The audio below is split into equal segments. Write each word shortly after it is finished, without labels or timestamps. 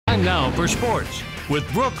Time now for sports with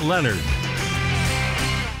Brooke Leonard.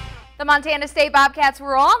 The Montana State Bobcats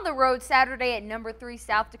were on the road Saturday at number 3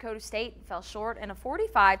 South Dakota State and fell short in a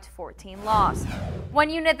 45-14 loss.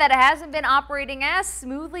 One unit that hasn't been operating as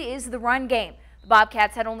smoothly is the run game. The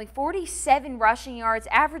Bobcats had only 47 rushing yards,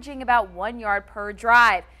 averaging about 1 yard per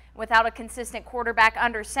drive. Without a consistent quarterback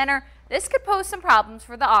under center, this could pose some problems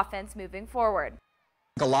for the offense moving forward.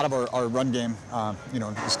 A lot of our run game,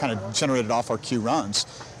 is kind of generated off our Q runs,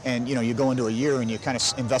 and you go into a year and you kind of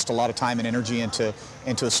invest a lot of time and energy into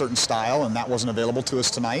a certain style, and that wasn't available to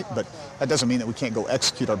us tonight. But that doesn't mean that we can't go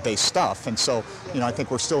execute our base stuff. And so, I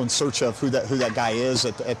think we're still in search of who that guy is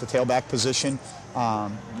at the tailback position.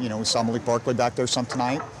 We saw Malik Barkley back there some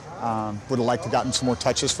tonight. Would have liked to have gotten some more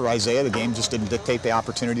touches for Isaiah. The game just didn't dictate the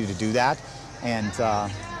opportunity to do that, and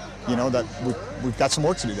that we've got some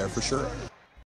work to do there for sure.